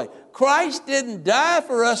another way. Christ didn't die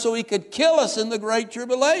for us so he could kill us in the great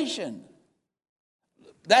tribulation.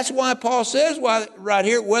 That's why Paul says right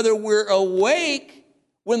here, whether we're awake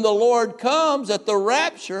when the Lord comes at the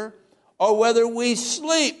rapture, or whether we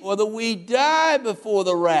sleep, whether we die before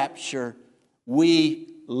the rapture, we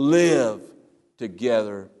live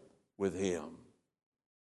together with him.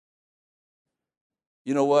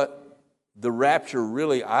 You know what? The rapture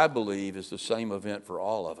really, I believe, is the same event for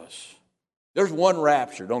all of us. There's one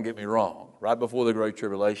rapture, don't get me wrong, right before the Great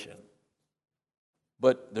Tribulation.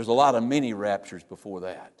 But there's a lot of mini raptures before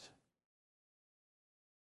that.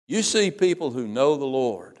 You see people who know the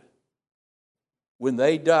Lord, when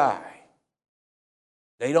they die,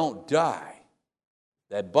 they don't die.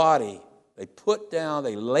 That body,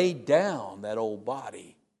 they lay down that old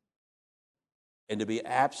body. And to be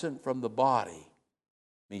absent from the body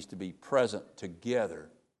means to be present together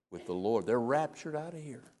with the Lord. They're raptured out of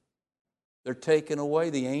here. They're taken away.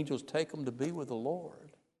 The angels take them to be with the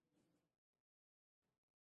Lord.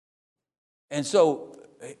 And so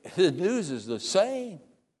the news is the same.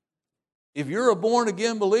 If you're a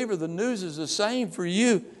born-again believer, the news is the same for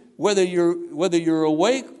you. Whether you're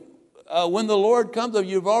awake when the Lord comes, or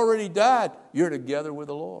you've already died, you're together with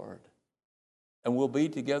the Lord. And we'll be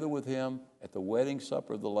together with him at the wedding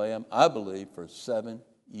supper of the Lamb, I believe, for 7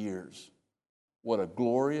 years. What a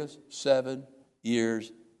glorious 7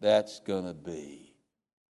 years that's going to be.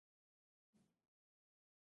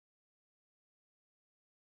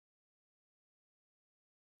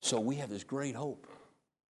 So we have this great hope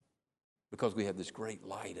because we have this great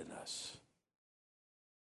light in us.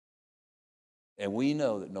 And we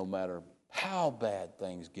know that no matter how bad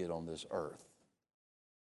things get on this earth,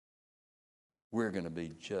 we're going to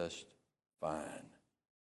be just fine.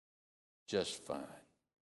 Just fine.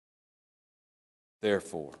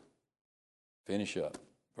 Therefore, finish up,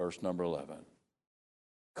 verse number 11.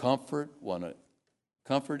 Comfort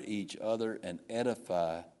each other and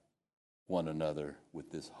edify one another with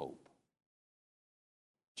this hope,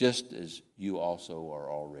 just as you also are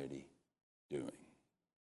already doing.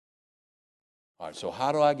 All right, so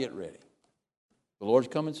how do I get ready? The Lord's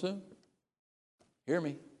coming soon. Hear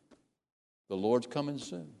me. The Lord's coming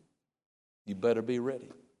soon. You better be ready.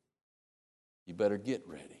 You better get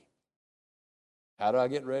ready. How do I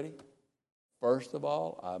get ready? First of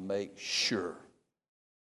all, I make sure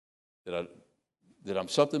that I'm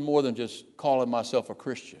something more than just calling myself a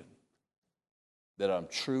Christian, that I'm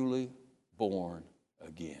truly born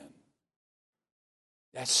again.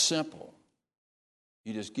 That's simple.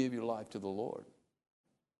 You just give your life to the Lord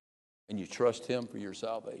and you trust him for your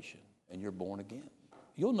salvation and you're born again.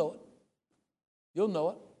 You'll know it. You'll know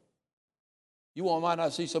it. You might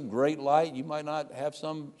not see some great light. You might not have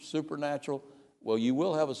some supernatural. Well, you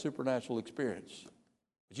will have a supernatural experience.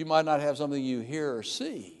 But you might not have something you hear or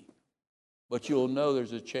see. But you'll know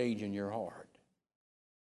there's a change in your heart.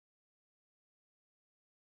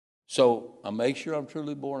 So I make sure I'm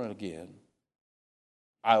truly born again.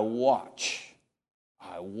 I watch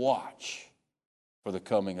for the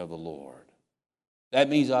coming of the Lord. That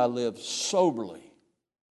means I live soberly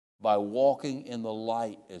by walking in the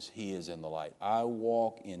light as he is in the light. I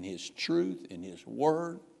walk in his truth, in his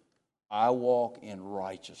word. I walk in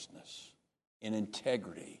righteousness, in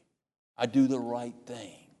integrity. I do the right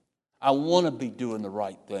thing. I want to be doing the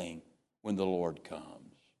right thing when the Lord comes.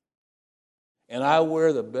 And I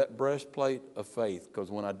wear the breastplate of faith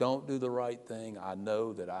because when I don't do the right thing, I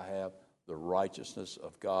know that I have the righteousness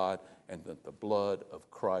of God and that the blood of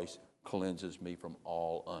Christ cleanses me from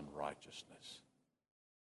all unrighteousness.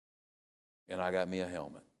 And I got me a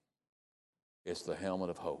helmet. It's the helmet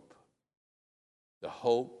of hope. The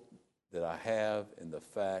hope that I have in the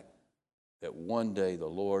fact that one day the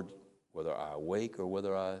Lord, whether I wake or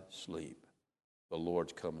whether I sleep, the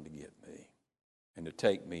Lord's coming to get me and to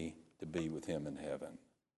take me to be with him in heaven.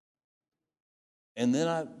 And then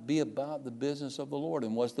I be about the business of the Lord.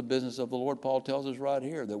 And what's the business of the Lord? Paul tells us right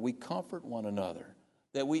here that we comfort one another,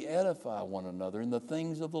 that we edify one another in the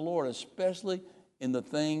things of the Lord, especially in the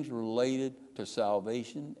things related to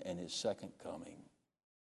salvation and his second coming.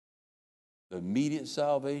 The immediate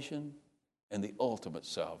salvation and the ultimate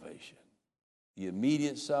salvation. The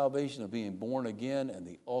immediate salvation of being born again and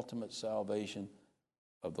the ultimate salvation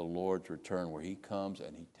of the Lord's return, where he comes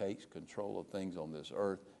and he takes control of things on this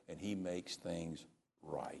earth and he makes things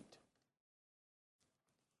right.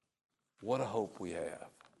 What a hope we have.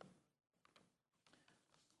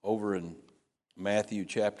 Over in Matthew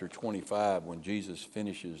chapter 25, when Jesus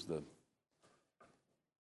finishes the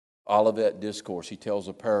Olivet Discourse, he tells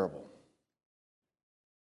a parable.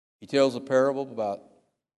 He tells a parable about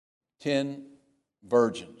 10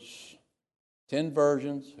 virgins. 10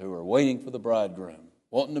 virgins who are waiting for the bridegroom,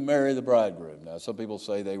 wanting to marry the bridegroom. Now, some people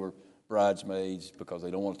say they were bridesmaids because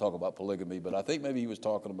they don't want to talk about polygamy, but I think maybe he was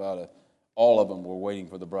talking about all of them were waiting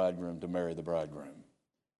for the bridegroom to marry the bridegroom.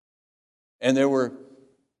 And there were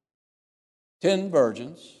 10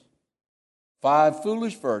 virgins, 5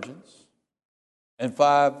 foolish virgins, and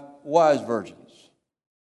 5 wise virgins.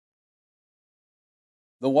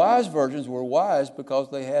 The wise virgins were wise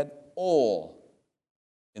because they had oil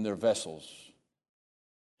in their vessels,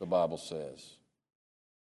 the Bible says.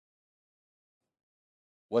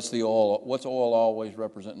 What's the oil? What's oil always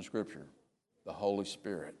represent in Scripture? The Holy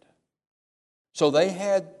Spirit. So they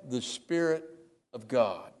had the Spirit of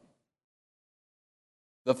God.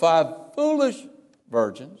 The 5 foolish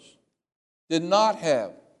virgins did not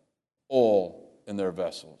have oil in their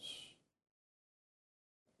vessels.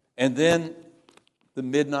 And then the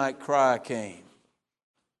midnight cry came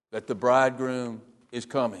that the bridegroom is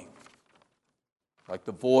coming, like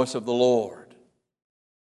the voice of the Lord.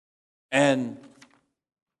 And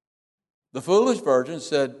the foolish virgins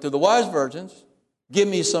said to the wise virgins, "Give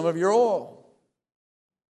me some of your oil."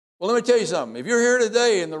 Well, let me tell you something. If you're here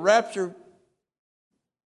today and the rapture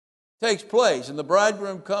takes place and the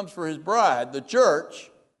bridegroom comes for his bride, the church,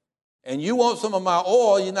 and you want some of my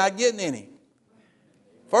oil, you're not getting any.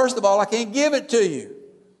 First of all, I can't give it to you.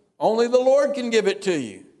 Only the Lord can give it to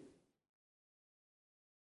you.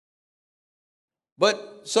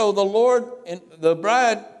 But so the Lord and the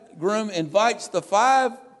bridegroom invites the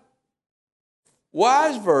 5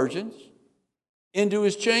 wise virgins into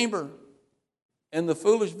his chamber. And the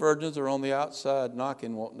foolish virgins are on the outside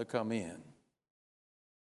knocking, wanting to come in.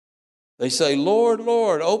 They say, "Lord,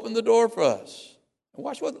 Lord, open the door for us." And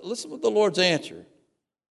listen what the Lord's answer.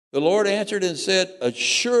 The Lord answered and said,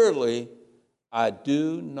 "Assuredly, I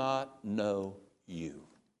do not know you."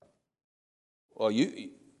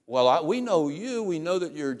 We know you. We know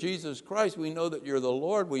that you're Jesus Christ. We know that you're the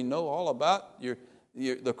Lord. We know all about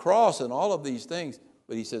the cross and all of these things.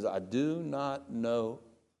 But he says, "I do not know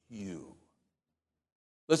you."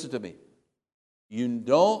 Listen to me. You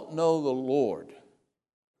don't know the Lord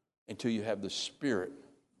until you have the Spirit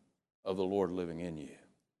of the Lord living in you,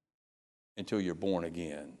 until you're born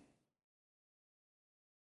again.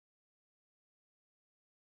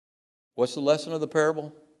 What's the lesson of the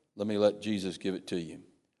parable? Let me let Jesus give it to you.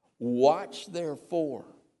 "Watch therefore,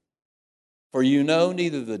 for you know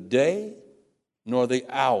neither the day nor the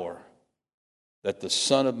hour that the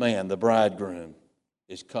Son of Man, the bridegroom,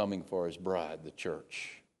 is coming for his bride, the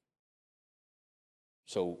church."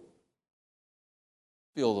 So,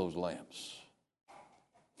 fill those lamps.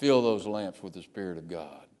 Fill those lamps with the Spirit of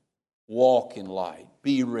God. Walk in light.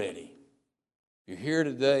 Be ready. If you're here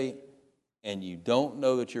today and you don't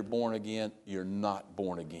know that you're born again, you're not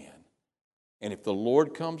born again. And if the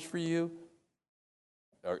Lord comes for you,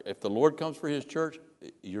 or if the Lord comes for his church,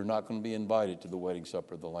 you're not going to be invited to the wedding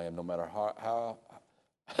supper of the Lamb, no matter how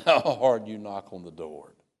hard you knock on the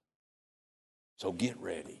door. So get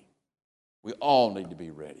ready. We all need to be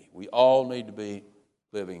ready. We all need to be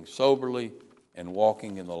living soberly and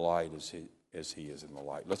walking in the light as he is in the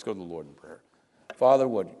light. Let's go to the Lord in prayer. Father,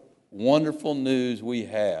 what wonderful news we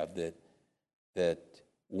have that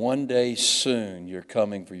one day soon you're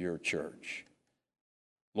coming for your church.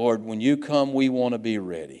 Lord, when you come, we want to be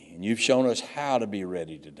ready. And you've shown us how to be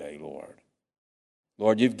ready today, Lord.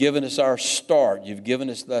 Lord, you've given us our start. You've given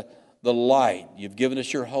us the light. You've given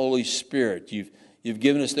us your Holy Spirit. You've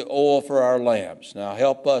given us the oil for our lamps. Now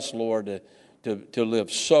help us, Lord, to live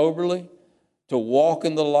soberly, to walk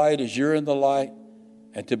in the light as you're in the light,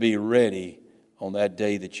 and to be ready on that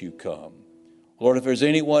day that you come. Lord, if there's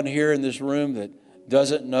anyone here in this room that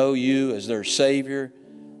doesn't know you as their Savior,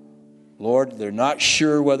 Lord, they're not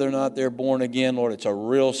sure whether or not they're born again. Lord, it's a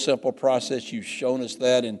real simple process. You've shown us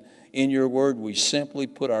that in your word. We simply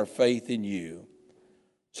put our faith in you.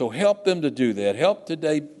 So help them to do that. Help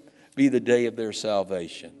today be the day of their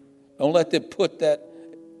salvation. Don't let them put that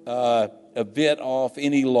event off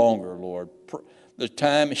any longer, Lord. The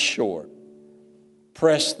time is short.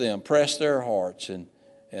 press their hearts, and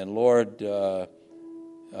Lord,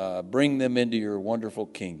 bring them into your wonderful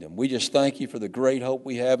kingdom. We just thank you for the great hope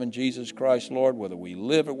we have in Jesus Christ, Lord, whether we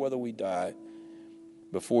live or whether we die.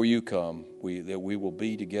 Before you come, that we will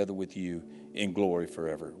be together with you in glory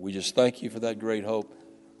forever. We just thank you for that great hope.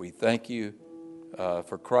 We thank you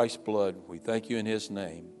for Christ's blood. We thank you in his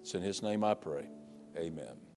name. It's in his name I pray. Amen.